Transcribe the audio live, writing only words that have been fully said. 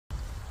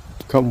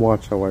Come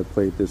watch how I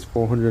played this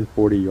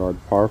 440-yard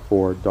par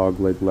 4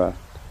 dogleg left.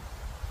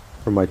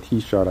 For my tee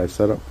shot, I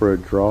set up for a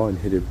draw and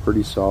hit it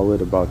pretty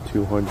solid, about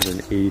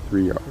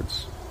 283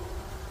 yards.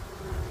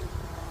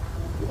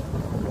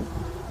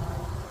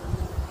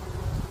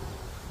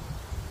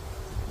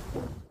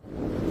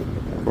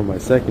 For my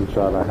second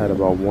shot, I had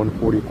about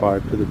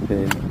 145 to the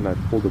pin and I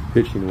pulled a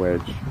pitching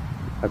wedge.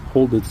 I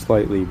pulled it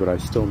slightly, but I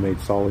still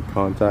made solid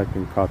contact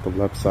and caught the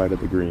left side of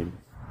the green.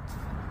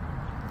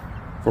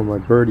 For my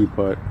birdie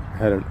putt, I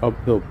had an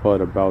uphill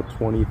putt about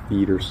 20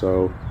 feet or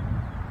so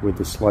with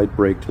a slight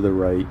break to the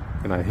right,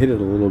 and I hit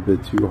it a little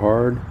bit too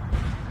hard,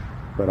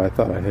 but I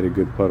thought I hit a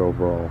good putt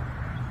overall.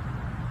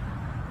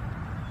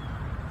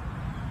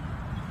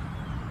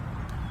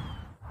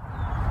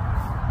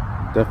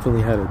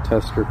 Definitely had a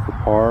tester for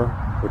par,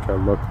 which I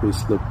luckily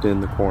slipped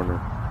in the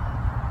corner.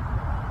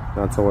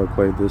 That's how I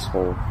played this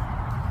hole.